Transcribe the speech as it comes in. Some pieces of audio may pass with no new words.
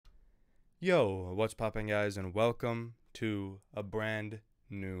Yo, what's poppin', guys, and welcome to a brand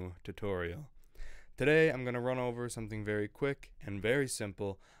new tutorial. Today I'm going to run over something very quick and very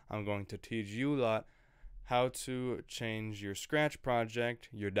simple. I'm going to teach you lot how to change your Scratch project,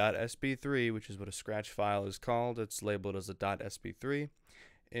 your .sb3, which is what a Scratch file is called. It's labeled as a .sb3,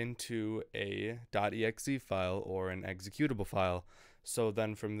 into a .exe file or an executable file. So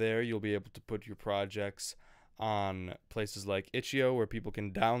then from there you'll be able to put your projects on places like itch.io where people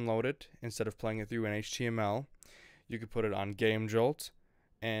can download it instead of playing it through an HTML. You could put it on GameJolt,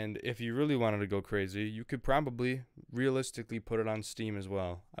 and if you really wanted to go crazy, you could probably realistically put it on Steam as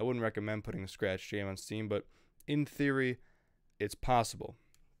well. I wouldn't recommend putting a Scratch game on Steam, but in theory, it's possible.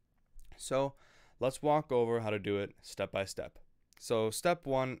 So let's walk over how to do it step by step. So step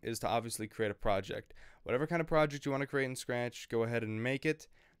one is to obviously create a project. Whatever kind of project you want to create in Scratch, go ahead and make it.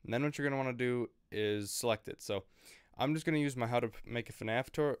 And then what you're going to want to do is select it. So I'm just going to use my how to make a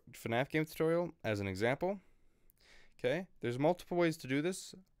FNAF game tutorial as an example. Okay, there's multiple ways to do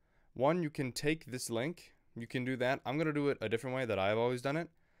this. One, you can take this link. You can do that. I'm going to do it a different way that I've always done it.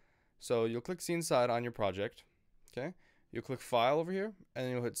 So you'll click See Inside on your project. Okay, you'll click File over here, and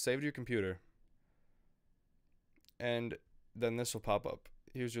then you'll hit Save to your computer. And then this will pop up.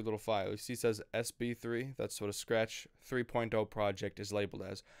 Here's your little file. You see it says sb3. That's what a Scratch 3.0 project is labeled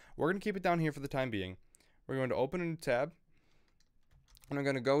as. We're going to keep it down here for the time being. We're going to open a new tab, and I'm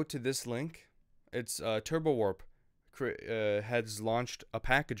going to go to this link. It's turbowarp has launched a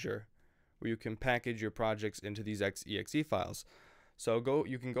packager where you can package your projects into these EXE files. So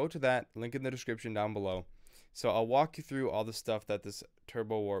you can go to that link in the description down below. So I'll walk you through all the stuff that this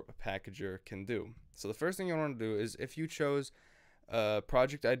turbowarp packager can do. So the first thing you want to do is, if you chose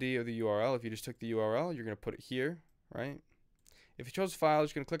project ID or the URL, if you just took the URL, you're going to put it here, right? If you chose file, you're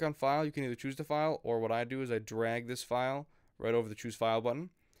going to click on file. You can either choose the file, or what I do is I drag this file right over the choose file button,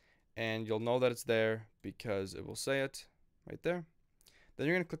 and you'll know that it's there because it will say it right there. Then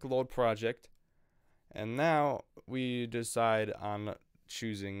you're going to click load project, and now we decide on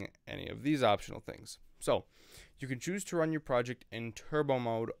choosing any of these optional things. So you can choose to run your project in turbo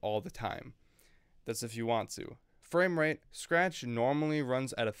mode all the time. That's if you want to. Frame rate, Scratch normally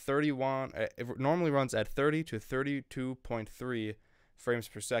runs at 30 to 32.3 frames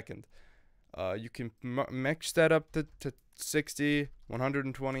per second. You can mix that up to 60,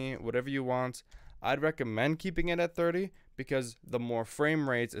 120, whatever you want. I'd recommend keeping it at 30 because the more frame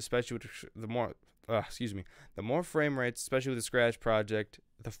rates, especially with the more frame rates, especially with the Scratch project,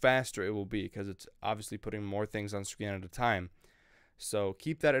 the faster it will be, because it's obviously putting more things on screen at a time. So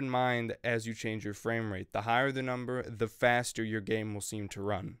keep that in mind as you change your frame rate. The higher the number, the faster your game will seem to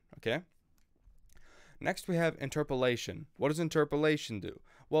run, okay? Next we have interpolation. What does interpolation do?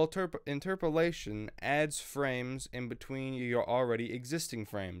 Well, interpolation adds frames in between your already existing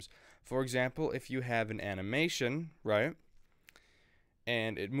frames. For example, if you have an animation, right,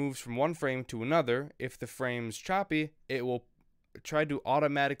 and it moves from one frame to another, if the frame's choppy, it will try to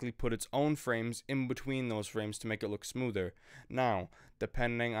automatically put its own frames in between those frames to make it look smoother. Now,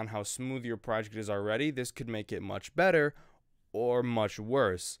 depending on how smooth your project is already, this could make it much better or much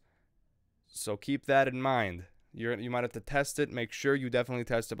worse. So keep that in mind. You might have to test it. Make sure you definitely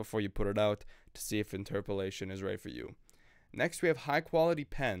test it before you put it out to see if interpolation is right for you. Next, we have high quality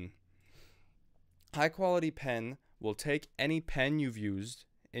pen. High quality pen will take any pen you've used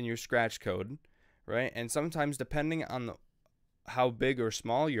in your Scratch code, right? And sometimes, depending on how big or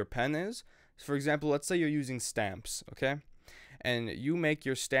small your pen is, for example, let's say you're using stamps, okay? And you make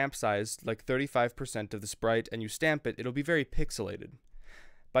your stamp size like 35% of the sprite and you stamp it, it'll be very pixelated.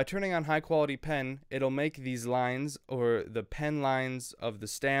 By turning on high quality pen, it'll make these lines, or the pen lines of the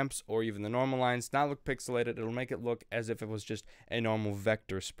stamps or even the normal lines, not look pixelated. It'll make it look as if it was just a normal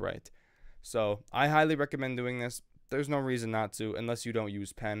vector sprite. So I highly recommend doing this. There's no reason not to, unless you don't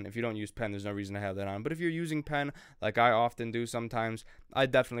use pen. If you don't use pen, there's no reason to have that on. But if you're using pen, like I often do sometimes, I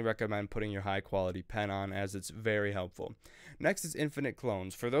definitely recommend putting your high quality pen on, as it's very helpful. Next is infinite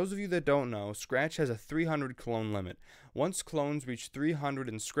clones. For those of you that don't know, Scratch has a 300 clone limit. Once clones reach 300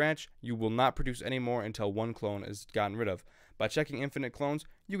 in Scratch, you will not produce any more until one clone is gotten rid of. By checking infinite clones,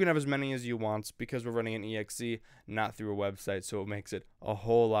 you can have as many as you want because we're running an EXE, not through a website, so it makes it a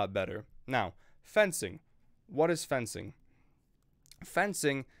whole lot better. Now, fencing. What is fencing?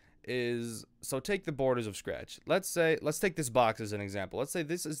 Fencing is, so take the borders of Scratch. Let's take this box as an example. Let's say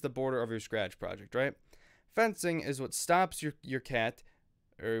this is the border of your Scratch project, right? Fencing is what stops your cat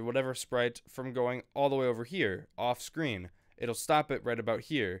or whatever sprite from going all the way over here, off screen. It'll stop it right about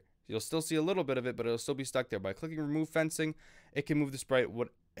here. You'll still see a little bit of it, but it'll still be stuck there. By clicking remove fencing, it can move the sprite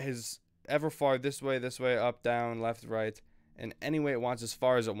ever far this way, up, down, left, right, in any way it wants as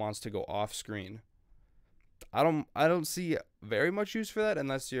far as it wants to go off screen. I don't see very much use for that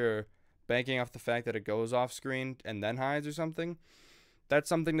unless you're banking off the fact that it goes off screen and then hides or something. That's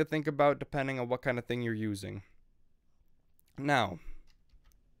something to think about depending on what kind of thing you're using. Now,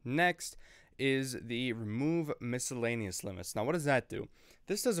 next is the remove miscellaneous limits. Now, what does that do?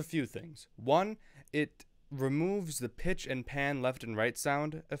 This does a few things. One, it removes the pitch and pan left and right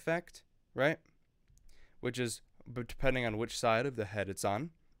sound effect, right? Which is depending on which side of the head it's on.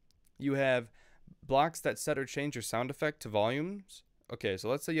 You have blocks that set or change your sound effect to volumes. Okay, so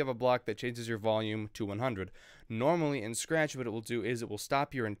let's say you have a block that changes your volume to 100. Normally in Scratch, what it will do is it will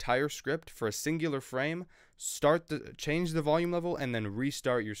stop your entire script for a singular frame, change the volume level, and then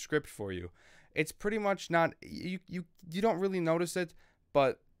restart your script for you. It's pretty much not, you don't really notice it,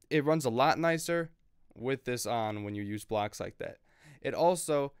 but it runs a lot nicer with this on when you use blocks like that. It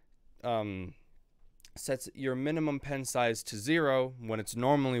also sets your minimum pen size to 0 when it's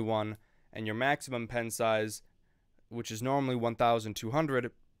normally 1, and your maximum pen size, which is normally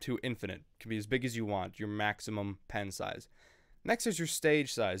 1,200, to infinite. It can be as big as you want, your maximum pen size. Next is your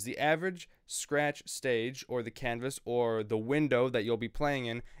stage size. The average Scratch stage, or the canvas, or the window that you'll be playing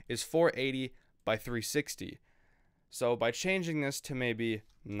in, is 480 by 360. So by changing this to maybe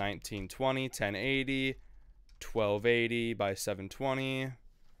 1920, 1080, 1280 by 720,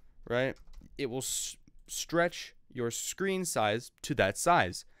 right? It will stretch your screen size to that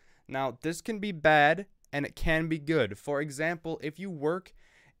size. Now, this can be bad and it can be good. For example, if you work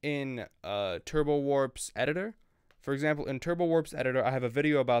in turbowarp's editor, for example, in turbowarp's editor, I have a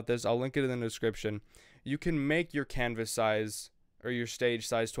video about this. I'll link it in the description. You can make your canvas size or your stage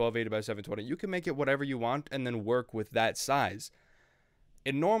size 1280 by 720. You can make it whatever you want and then work with that size.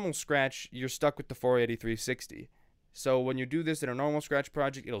 In normal Scratch, you're stuck with the 480 360. So when you do this in a normal Scratch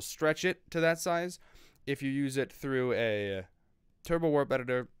project, it'll stretch it to that size. If you use it through a turbowarp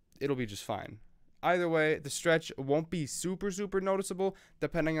editor, it'll be just fine. Either way, the stretch won't be super noticeable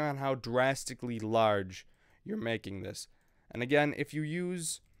depending on how drastically large you're making this. And again, if you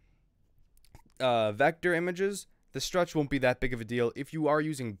use vector images, the stretch won't be that big of a deal. If you are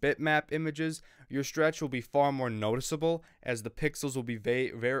using bitmap images, your stretch will be far more noticeable as the pixels will be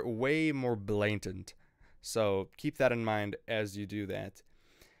way more blatant. So keep that in mind as you do that.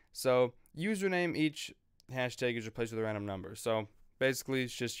 So username, each hashtag is replaced with a random number. So basically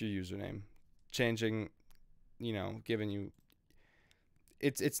it's just your username. Changing, giving you,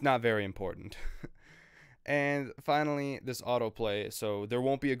 it's not very important. And finally, this autoplay. So there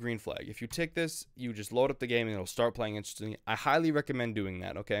won't be a green flag. If you tick this, you just load up the game and it'll start playing instantly. I highly recommend doing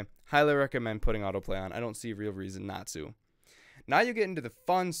that, okay? Highly recommend putting autoplay on. I don't see a real reason not to. Now you get into the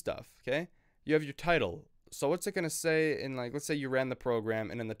fun stuff, okay? You have your title. So what's it going to say in, like, let's say you ran the program,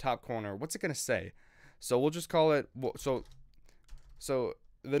 and in the top corner, what's it going to say? So we'll just call it, so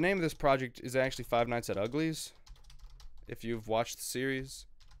the name of this project is actually Five Nights at Ugly's, if you've watched the series,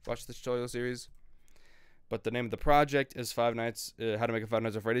 watched the tutorial series. But the name of the project is How to Make a Five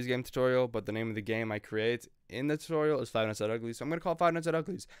Nights at Freddy's game tutorial, but the name of the game I create in the tutorial is Five Nights at Ugly's, so I'm going to call it Five Nights at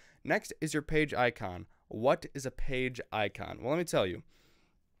Ugly's. Next is your page icon. What is a page icon? Well, let me tell you.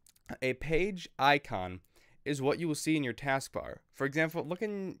 A page icon is what you will see in your taskbar. For example, look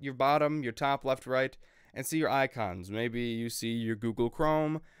in your bottom, your top, left, right, and see your icons. Maybe you see your Google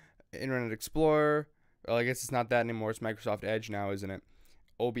Chrome, Internet Explorer. Well, I guess it's not that anymore. It's Microsoft Edge now, isn't it?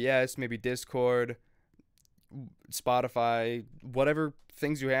 OBS, maybe Discord, Spotify, whatever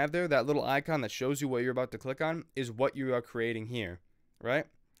things you have there, that little icon that shows you what you're about to click on is what you are creating here, right?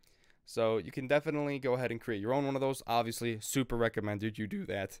 So you can definitely go ahead and create your own one of those. Obviously, super recommended you do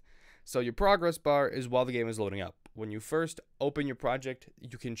that. So your progress bar is while the game is loading up. When you first open your project,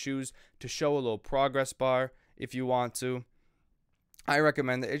 you can choose to show a little progress bar if you want to. I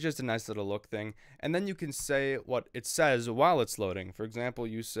recommend it. It's just a nice little look thing. And then you can say what it says while it's loading. For example,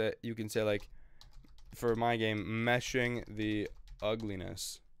 you can say, like, for my game, meshing the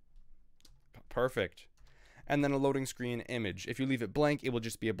ugliness. Perfect. And then a loading screen image. If you leave it blank, it will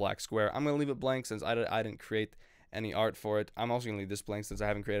just be a black square. I'm going to leave it blank since I didn't create any art for it. I'm also going to leave this blank since I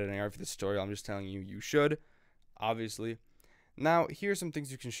haven't created any art for this tutorial. I'm just telling you, you should, obviously. Now, here's some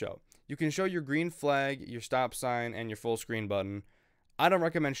things you can show. You can show your green flag, your stop sign, and your full screen button. I don't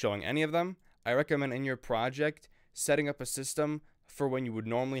recommend showing any of them. I recommend in your project setting up a system for when you would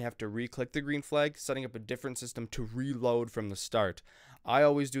normally have to re-click the green flag, setting up a different system to reload from the start. I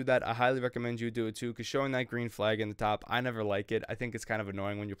always do that. I highly recommend you do it too, because showing that green flag in the top, I never like it. I think it's kind of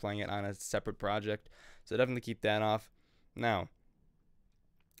annoying when you're playing it on a separate project, so definitely keep that off. Now,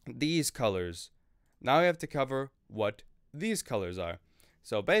 these colors. Now we have to cover what these colors are.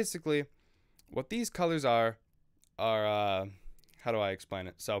 So basically, what these colors are are how do I explain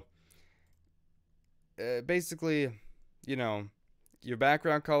it? So basically, you know, your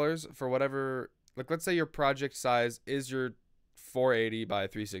background colors for whatever, like let's say your project size is your 480 by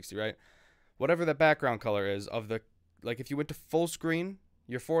 360, right? Whatever the background color is of the, like if you went to full screen,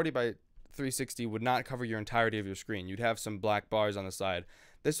 your 40 by 360 would not cover your entirety of your screen. You'd have some black bars on the side.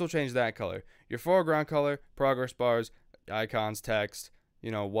 This will change that color. Your foreground color, progress bars, icons, text,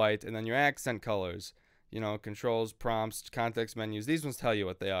 white, and then your accent colors, controls, prompts, context menus. These ones tell you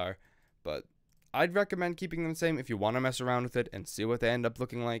what they are, but I'd recommend keeping them the same. If you want to mess around with it and see what they end up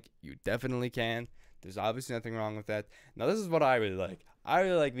looking like, you definitely can. There's obviously nothing wrong with that. Now, this is what I really like. I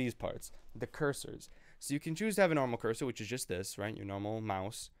really like these parts, the cursors. So you can choose to have a normal cursor, which is just this, right? Your normal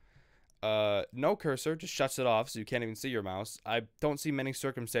mouse. No cursor just shuts it off, so you can't even see your mouse. I don't see many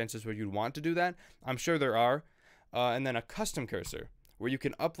circumstances where you'd want to do that. I'm sure there are. And then a custom cursor, where you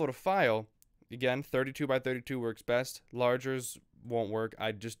can upload a file. Again, 32 by 32 works best. Largers won't work.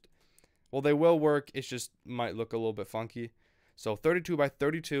 Well, they will work. It just might look a little bit funky. So 32 by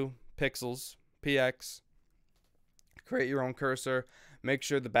 32 pixels, PX. Create your own cursor. Make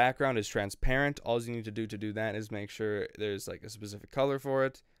sure the background is transparent. All you need to do that is make sure there's like a specific color for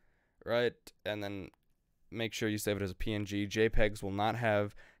it, right? And then make sure you save it as a PNG. JPEGs will not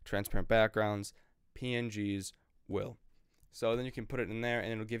have transparent backgrounds. PNGs will. So then you can put it in there,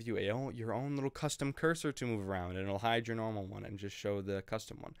 and it'll give you your own little custom cursor to move around, and it'll hide your normal one and just show the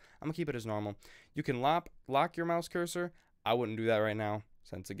custom one. I'm going to keep it as normal. You can lock your mouse cursor. I wouldn't do that right now,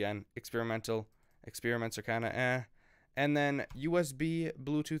 since, again, experiments are kind of eh. And then USB,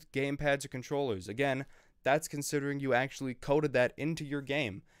 Bluetooth, gamepads, or controllers. Again, that's considering you actually coded that into your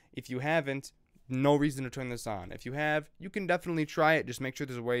game. If you haven't, no reason to turn this on. If you have, you can definitely try it. Just make sure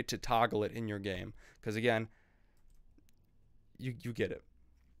there's a way to toggle it in your game. Because, again, you get it.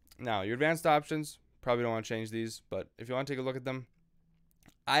 Now, your advanced options, probably don't want to change these. But if you want to take a look at them,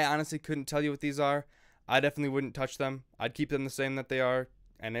 I honestly couldn't tell you what these are. I definitely wouldn't touch them. I'd keep them the same that they are.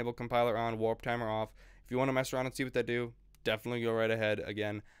 Enable compiler on, warp timer off. If you want to mess around and see what they do, definitely go right ahead.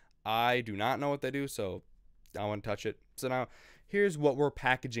 Again, I do not know what they do, so I won't touch it. So now, here's what we're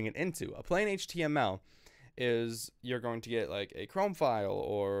packaging it into. A plain HTML is you're going to get like a Chrome file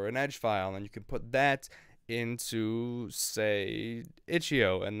or an Edge file, and you can put that into, say,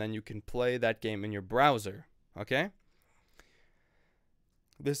 itch.io, and then you can play that game in your browser, okay?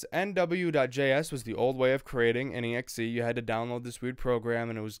 This nw.js was the old way of creating an EXE. You had to download this weird program,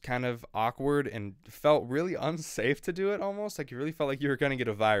 and it was kind of awkward and felt really unsafe to do it almost. Like you really felt like you were going to get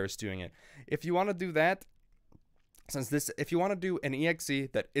a virus doing it. If you want to do that, if you want to do an EXE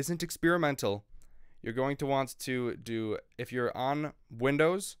that isn't experimental, you're going to want to do, if you're on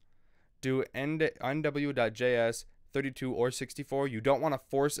Windows, do nw.js 32 or 64. You don't want to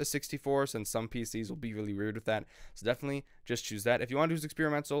force a 64 since some PCs will be really weird with that. So definitely just choose that. If you want to do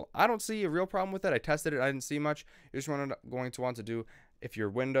experimental, I don't see a real problem with it. I tested it. I didn't see much. You're just going to want to do, if you're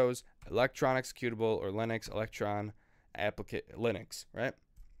Windows, Electron executable, or Linux, Electron Linux, right?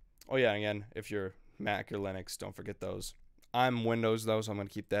 Oh yeah, again, if you're Mac or Linux, don't forget those. I'm Windows though, so I'm going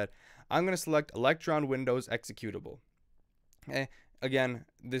to keep that. I'm going to select Electron Windows executable. Okay. Again,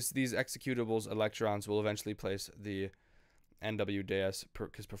 these executables, electrons, will eventually place the nw.js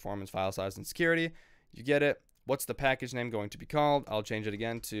because performance, file size, and security. You get it. What's the package name going to be called? I'll change it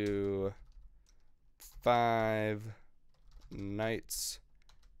again to 5 nights.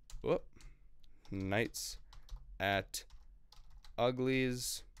 Whoop. Nights at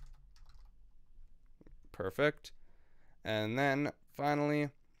Uglies. Perfect. And then finally,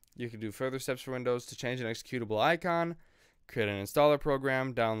 you can do further steps for Windows to change an executable icon. Create an installer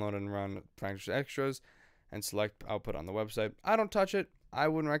program, download and run package extras, and select output on the website. I don't touch it. I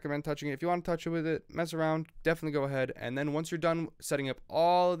wouldn't recommend touching it. If you want to touch it with it, mess around, definitely go ahead. And then once you're done setting up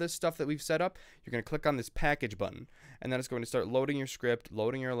all of this stuff that we've set up, you're going to click on this package button. And then it's going to start loading your script,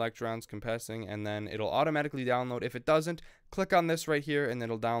 loading your electrons, compressing, and then it'll automatically download. If it doesn't, click on this right here, and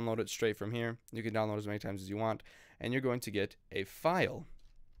it'll download it straight from here. You can download as many times as you want, and you're going to get a file.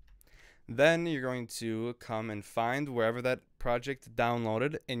 Then you're going to come and find wherever that project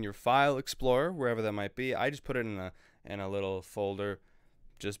downloaded in your file explorer, wherever that might be. I just put it in a little folder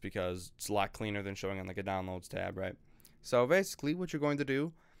just because it's a lot cleaner than showing on like a downloads tab, right? So basically what you're going to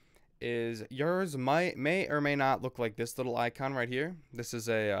do is yours may or may not look like this little icon right here. This is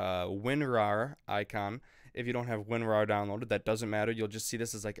a WinRAR icon. If you don't have WinRAR downloaded, that doesn't matter. You'll just see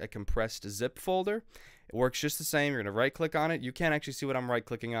this as like a compressed zip folder. It works just the same. You're going to right click on it. You can't actually see what I'm right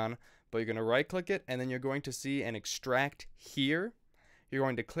clicking on, but you're going to right click it, and then you're going to see an extract here. You're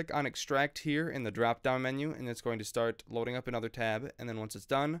going to click on extract here in the drop down menu, and it's going to start loading up another tab. And then once it's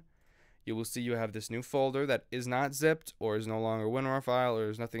done, you will see you have this new folder that is not zipped or is no longer a WinRAR file or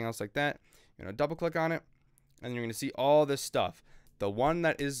there's nothing else like that. You're going to double click on it, and you're going to see all this stuff. The one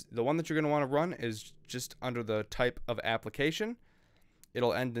that you're going to want to run is just under the type of application.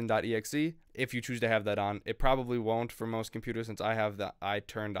 It'll end in .exe if you choose to have that on. It probably won't for most computers since I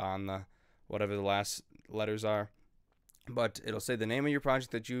turned on the whatever the last letters are. But it'll say the name of your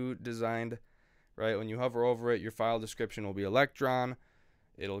project that you designed, right? When you hover over it, your file description will be Electron.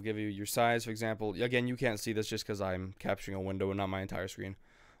 It'll give you your size, for example. Again, you can't see this just because I'm capturing a window and not my entire screen.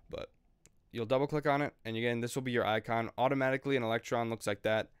 But you'll double click on it, and again, this will be your icon. Automatically, an Electron looks like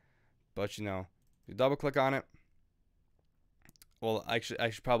that. But you double click on it. Well, actually,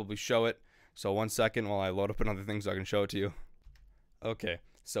 I should probably show it. So 1 second while I load up another thing so I can show it to you. Okay,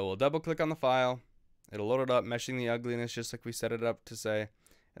 so we'll double click on the file. It'll load it up, meshing the ugliness just like we set it up to say.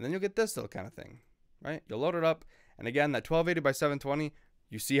 And then you'll get this little kind of thing, right? You'll load it up. And again, that 1280 by 720,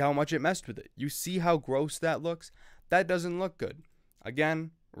 you see how much it messed with it. You see how gross that looks? That doesn't look good.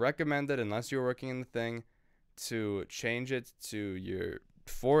 Again, recommended, unless you're working in the thing, to change it to your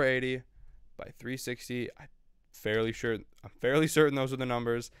 480 by 360. I'm fairly certain those are the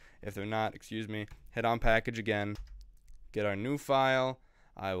numbers. If they're not, excuse me, hit on package again. Get our new file.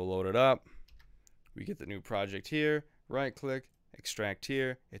 I will load it up. We get the new project here. Right click, extract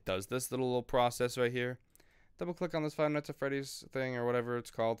here. It does this little process right here. Double click on this Five Nights at Freddy's thing or whatever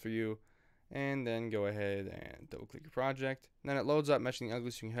it's called for you. And then go ahead and double click your project. And then it loads up meshing the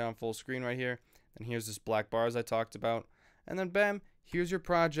ugly so you can hit on full screen right here. And here's this black bars I talked about. And then bam, here's your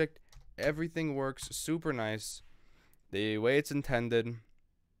project. Everything works super nice. The way it's intended.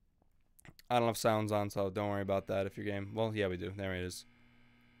 I don't have sounds on, so don't worry about that if your game. Well, yeah, we do. There it is.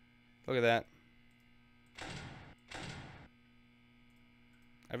 Look at that.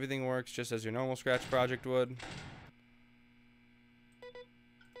 Everything works just as your normal Scratch project would.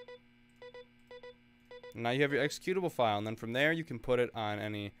 Now you have your executable file, and then from there you can put it on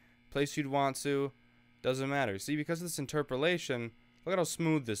any place you'd want to. Doesn't matter. See, because of this interpolation, look at how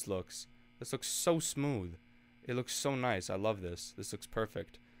smooth this looks. This looks so smooth. It looks so nice. I love this. This looks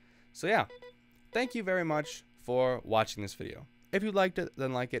perfect. So yeah, thank you very much for watching this video. If you liked it,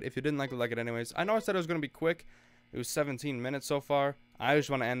 then like it. If you didn't like it anyways. I know I said it was going to be quick. It was 17 minutes so far. I just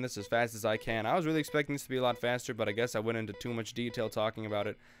want to end this as fast as I can. I was really expecting this to be a lot faster, but I guess I went into too much detail talking about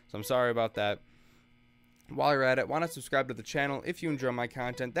it. So I'm sorry about that. While you're at it, why not subscribe to the channel if you enjoy my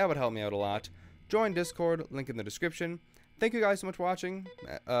content? That would help me out a lot. Join Discord, link in the description. Thank you guys so much for watching,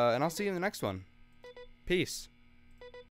 and I'll see you in the next one. Peace.